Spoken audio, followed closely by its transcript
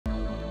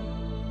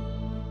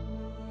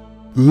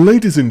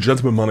Ladies and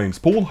gentlemen, my name's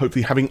Paul,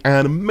 hopefully having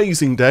an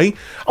amazing day.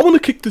 I want to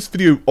kick this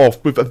video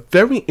off with a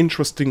very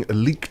interesting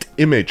leaked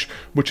image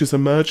which has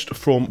emerged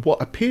from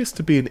what appears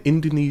to be an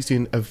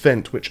Indonesian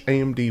event which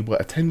AMD were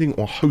attending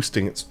or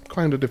hosting. It's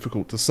kind of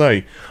difficult to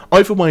say.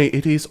 Either way,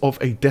 it is of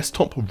a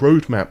desktop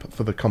roadmap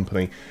for the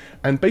company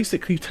and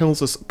basically tells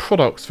us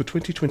products for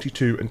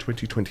 2022 and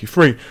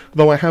 2023,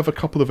 though I have a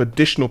couple of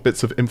additional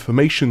bits of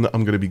information that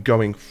I'm going to be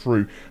going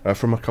through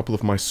from a couple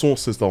of my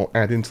sources that I'll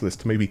add into this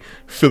to maybe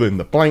fill in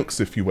the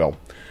blanks, if you will.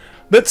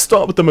 Let's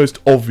start with the most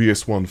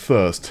obvious one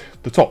first,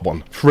 the top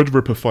one,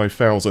 Threadripper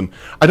 5000.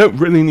 I don't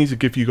really need to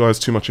give you guys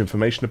too much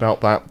information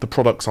about that. The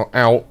products are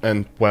out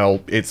and,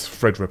 well, it's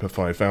Threadripper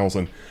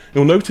 5000.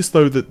 You'll notice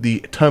though that the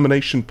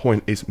termination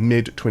point is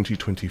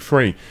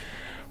mid-2023.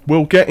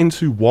 We'll get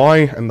into why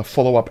and the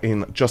follow-up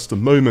in just a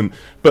moment,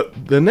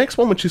 but the next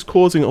one which is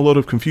causing a lot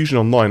of confusion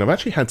online, I've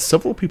actually had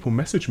several people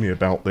message me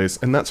about this,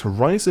 and that's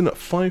Ryzen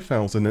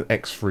 5000 and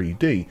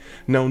X3D.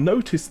 Now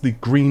notice the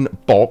green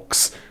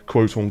box,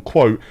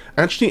 quote-unquote,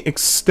 actually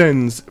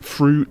extends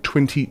through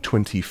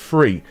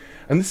 2023,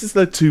 and this has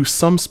led to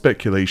some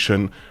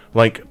speculation,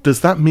 like,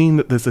 does that mean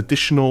that there's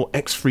additional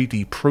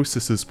X3D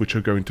processors which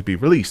are going to be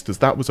released? As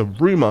that was a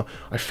rumour.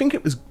 I think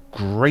it was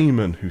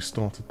Grayman who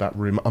started that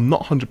rumour, I'm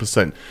not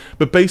 100%,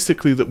 but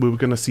basically that we were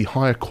going to see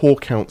higher core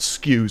count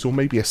SKUs, or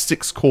maybe a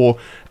 6-core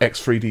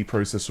X3D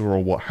processor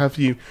or what have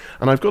you,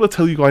 and I've got to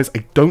tell you guys,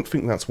 I don't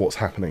think that's what's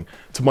happening.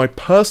 To my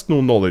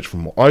personal knowledge,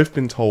 from what I've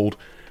been told,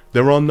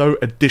 there are no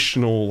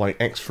additional like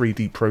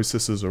X3D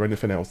processors or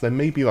anything else. There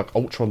may be like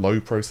ultra low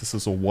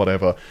processors or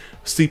whatever,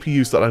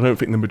 CPUs that I don't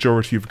think the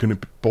majority are going to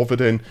be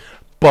bothered in,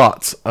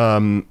 but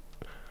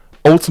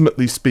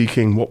ultimately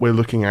speaking, what we're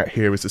looking at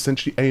here is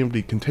essentially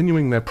AMD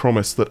continuing their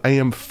promise that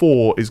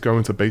AM4 is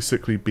going to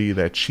basically be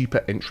their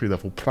cheaper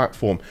entry-level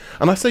platform.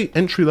 And I say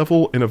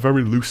entry-level in a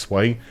very loose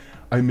way.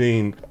 I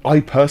mean, I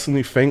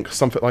personally think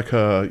something like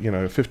a,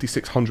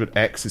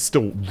 5600X is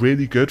still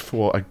really good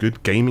for a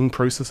good gaming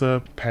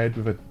processor paired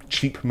with a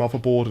cheap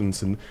motherboard and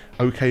some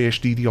okay-ish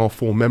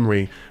DDR4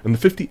 memory, and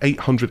the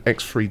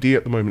 5800X3D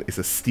at the moment is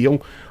a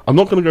steal. I'm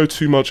not going to go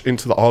too much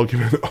into the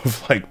argument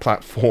of like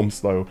platforms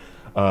though,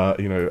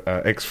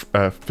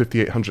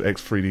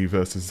 5800X3D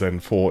versus Zen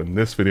 4 in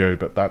this video,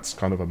 but that's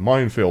kind of a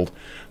minefield.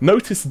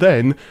 Notice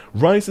then,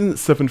 Ryzen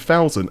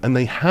 7000, and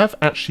they have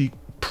actually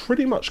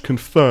pretty much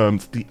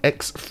confirmed the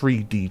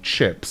X3D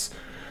chips.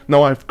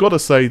 Now I've got to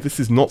say, this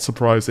is not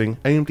surprising.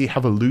 AMD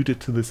have alluded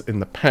to this in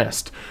the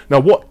past. Now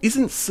what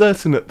isn't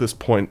certain at this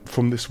point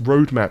from this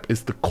roadmap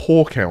is the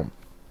core count.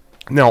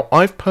 Now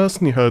I've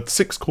personally heard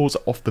 6 cores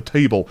off the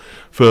table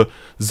for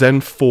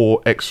Zen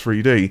 4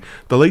 X3D.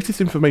 The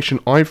latest information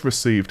I've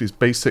received is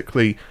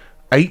basically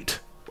 8,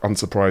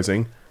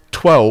 unsurprising,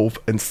 12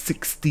 and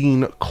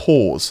 16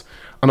 cores.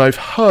 And I've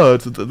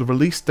heard that the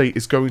release date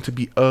is going to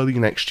be early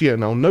next year.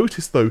 Now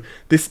notice though,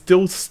 this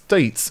still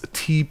states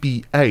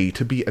TBA,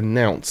 to be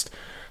announced.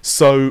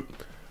 So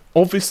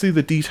obviously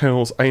the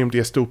details AMD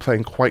are still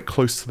playing quite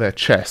close to their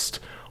chest.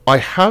 I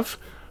have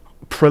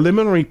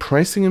preliminary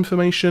pricing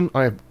information.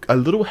 I am a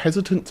little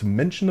hesitant to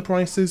mention the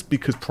prices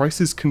because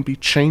prices can be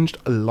changed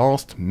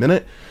last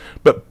minute,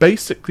 but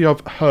basically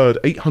I've heard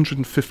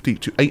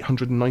 $850 to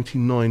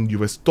 $899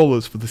 US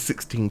for the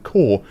 16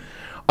 core.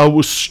 I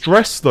will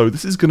stress though,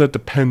 this is going to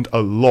depend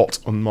a lot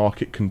on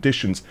market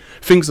conditions.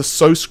 Things are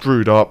so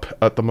screwed up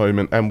at the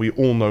moment, and we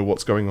all know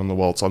what's going on in the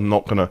world, so I'm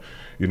not going to,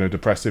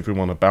 depress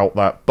everyone about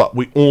that, but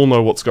we all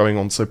know what's going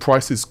on, so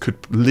prices could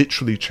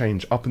literally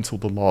change up until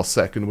the last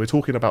second. We're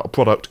talking about a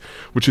product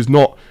which is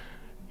not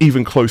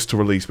even close to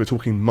release. We're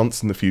talking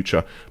months in the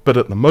future, but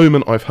at the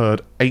moment I've heard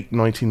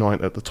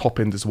 $899 at the top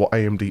end is what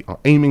AMD are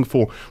aiming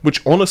for,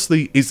 which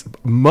honestly is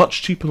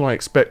much cheaper than I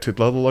expected,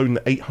 let alone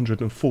the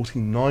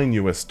 $849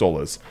 US.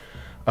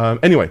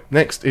 Anyway,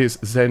 next is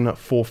Zen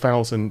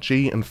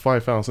 4000G and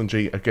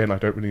 5000G. Again, I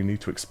don't really need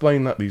to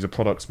explain that. These are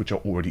products which are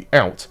already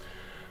out.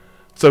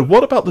 So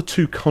what about the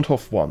two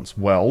cutoff ones?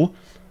 Well,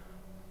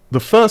 the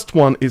first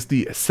one is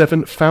the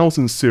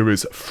 7000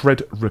 series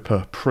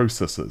Threadripper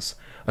processors,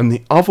 and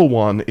the other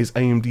one is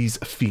AMD's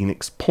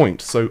Phoenix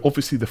Point. So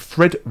obviously the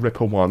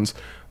Threadripper ones,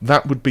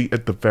 that would be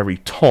at the very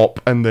top,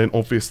 and then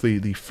obviously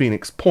the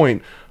Phoenix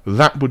Point,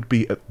 that would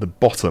be at the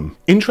bottom.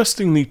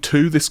 Interestingly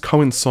too, this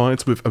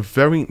coincides with a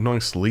very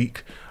nice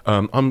leak.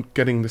 I'm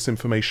getting this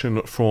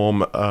information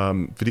from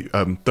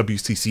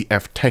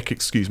WCCF Tech,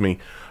 excuse me,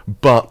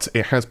 but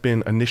it has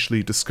been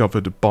initially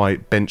discovered by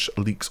Bench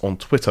Leaks on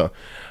Twitter.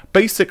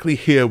 Basically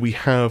here we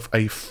have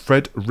a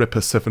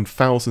Threadripper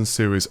 7000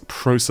 series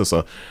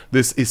processor.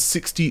 This is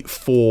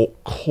 64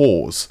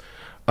 cores.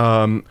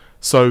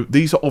 So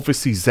these are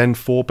obviously Zen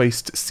 4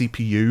 based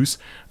CPUs,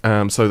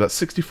 so that's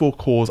 64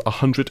 cores,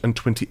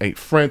 128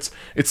 threads.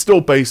 It's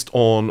still based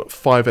on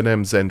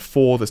 5nm Zen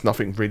 4, there's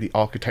nothing really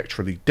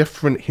architecturally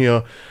different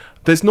here.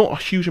 There's not a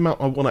huge amount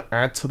I want to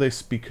add to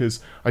this because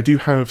I do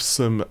have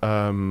some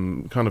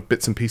kind of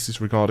bits and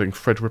pieces regarding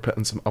Threadripper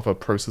and some other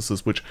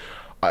processors, which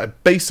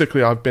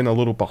basically I've been a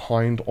little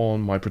behind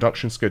on my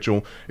production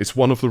schedule. It's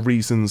one of the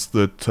reasons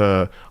that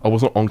I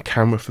wasn't on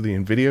camera for the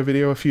NVIDIA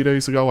video a few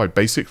days ago. I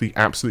basically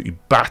absolutely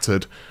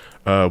battered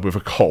with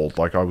a cold.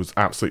 Like, I was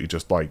absolutely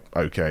just like,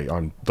 okay,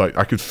 I'm like,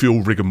 I could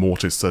feel rigor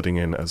mortis setting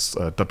in, as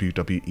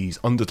WWE's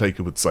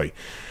Undertaker would say.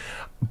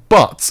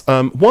 But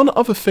one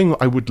other thing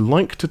I would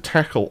like to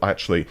tackle,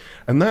 actually,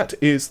 and that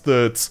is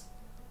that,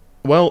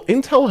 well,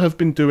 Intel have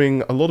been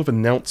doing a lot of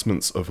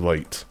announcements of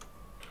late.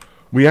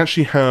 We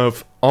actually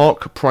have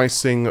ARC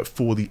pricing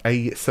for the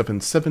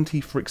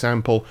A770, for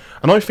example,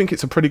 and I think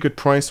it's a pretty good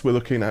price. We're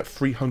looking at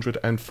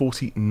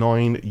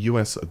 $349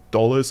 US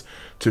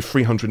to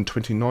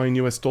 $329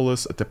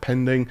 US,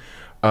 depending.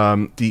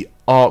 The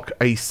ARC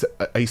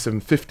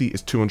A750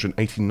 is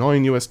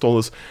 $289 US.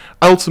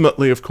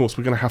 Ultimately, of course,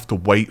 we're going to have to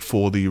wait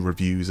for the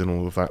reviews and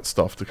all of that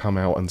stuff to come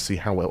out and see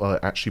how well it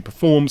actually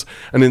performs.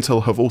 And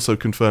Intel have also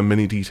confirmed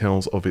many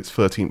details of its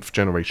 13th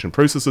generation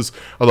processors,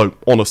 although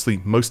honestly,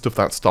 most of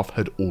that stuff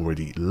had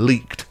already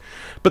leaked.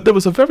 But there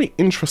was a very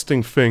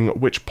interesting thing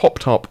which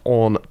popped up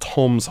on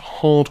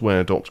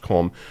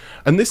tomshardware.com,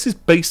 and this is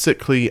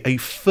basically a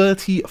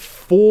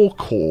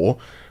 34-core,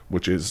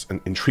 which is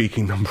an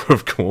intriguing number,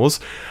 of course,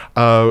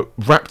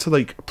 Raptor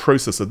Lake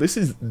processor. This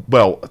is,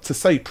 well, to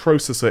say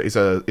processor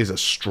is a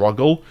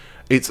struggle.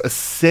 It's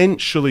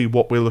essentially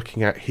what we're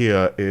looking at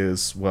here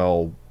is,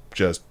 well,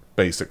 just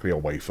basically a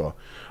wafer.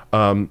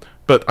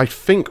 But I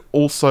think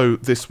also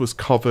this was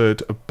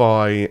covered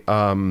by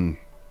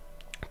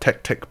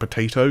Tech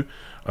Potato,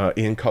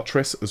 Ian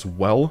Cuttress as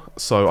well,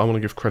 so I want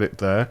to give credit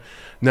there.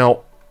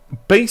 Now,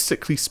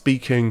 basically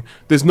speaking,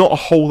 there's not a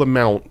whole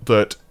amount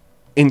that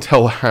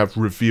Intel have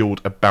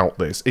revealed about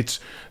this. It's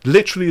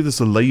literally, there's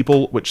a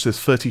label which says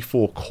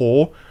 34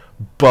 core,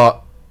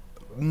 but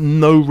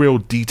no real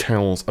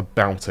details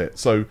about it.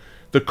 So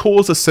the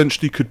cores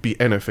essentially could be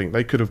anything.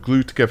 They could have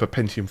glued together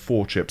Pentium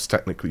 4 chips,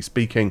 technically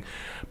speaking,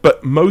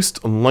 but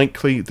most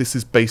likely this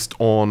is based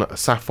on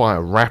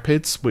Sapphire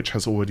Rapids, which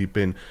has already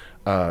been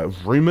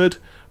rumored,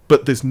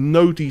 but there's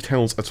no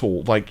details at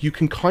all. Like, you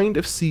can kind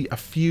of see a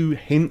few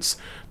hints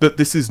that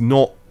this is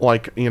not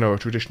like, you know, a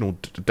traditional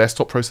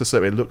desktop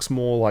processor. It looks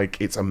more like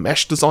it's a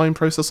mesh design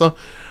processor,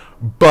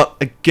 but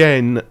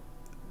again,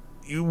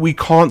 we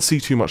can't see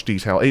too much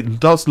detail. It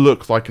does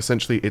look like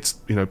essentially it's,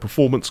 you know,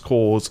 performance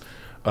cores,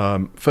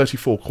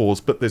 34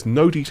 cores, but there's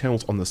no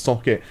details on the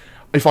socket.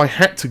 If I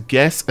had to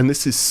guess, and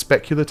this is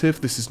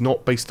speculative, this is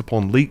not based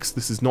upon leaks,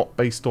 this is not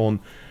based on,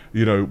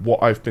 you know,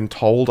 what I've been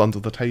told under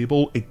the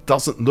table, it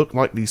doesn't look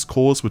like these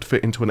cores would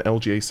fit into an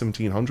LGA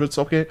 1700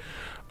 socket,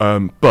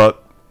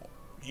 but,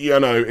 you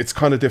know, it's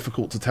kind of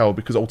difficult to tell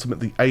because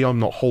ultimately, A, I'm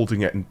not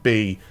holding it, and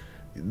B,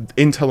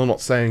 Intel are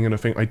not saying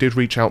anything. I did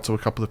reach out to a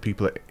couple of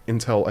people at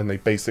Intel, and they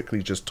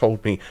basically just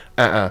told me,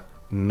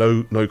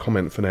 no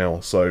comment for now,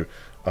 so,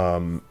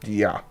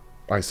 yeah,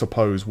 I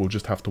suppose we'll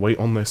just have to wait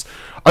on this.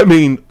 I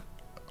mean,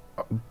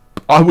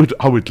 I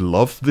would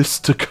love this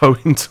to go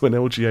into an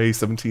LGA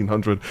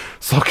 1700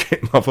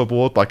 socket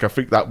motherboard. Like, I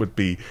think that would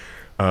be,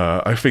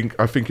 I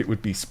think it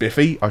would be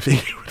spiffy. I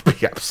think it would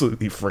be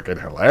absolutely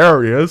freaking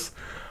hilarious.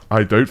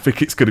 I don't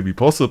think it's going to be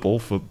possible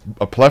for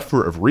a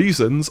plethora of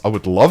reasons. I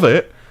would love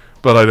it,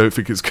 but I don't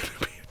think it's going to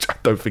be. I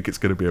don't think it's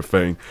going to be a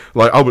thing.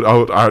 Like,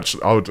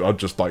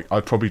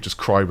 I'd probably just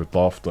cry with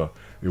laughter.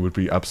 It would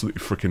be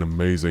absolutely freaking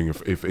amazing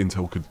if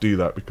Intel could do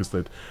that, because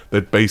they'd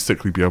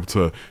basically be able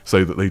to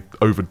say that they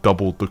over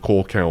doubled the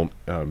core count,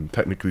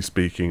 technically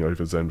speaking,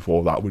 over Zen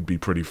 4. That would be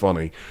pretty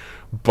funny.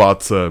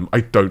 But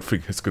I don't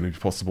think it's going to be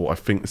possible. I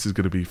think this is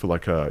going to be for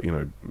like a, you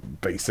know,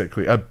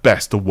 basically at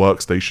best a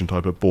workstation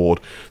type of board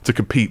to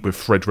compete with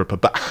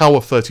Threadripper. But how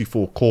a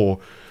 34 core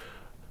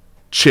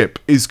chip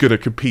is going to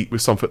compete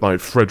with something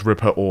like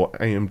Threadripper or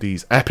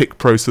AMD's EPYC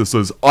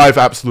processors, I've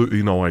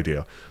absolutely no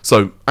idea.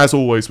 So, as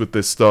always with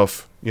this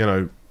stuff, you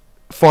know,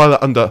 file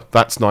that under,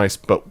 that's nice,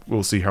 but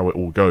we'll see how it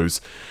all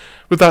goes.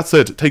 With that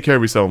said, take care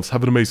of yourselves,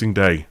 have an amazing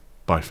day,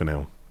 bye for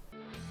now.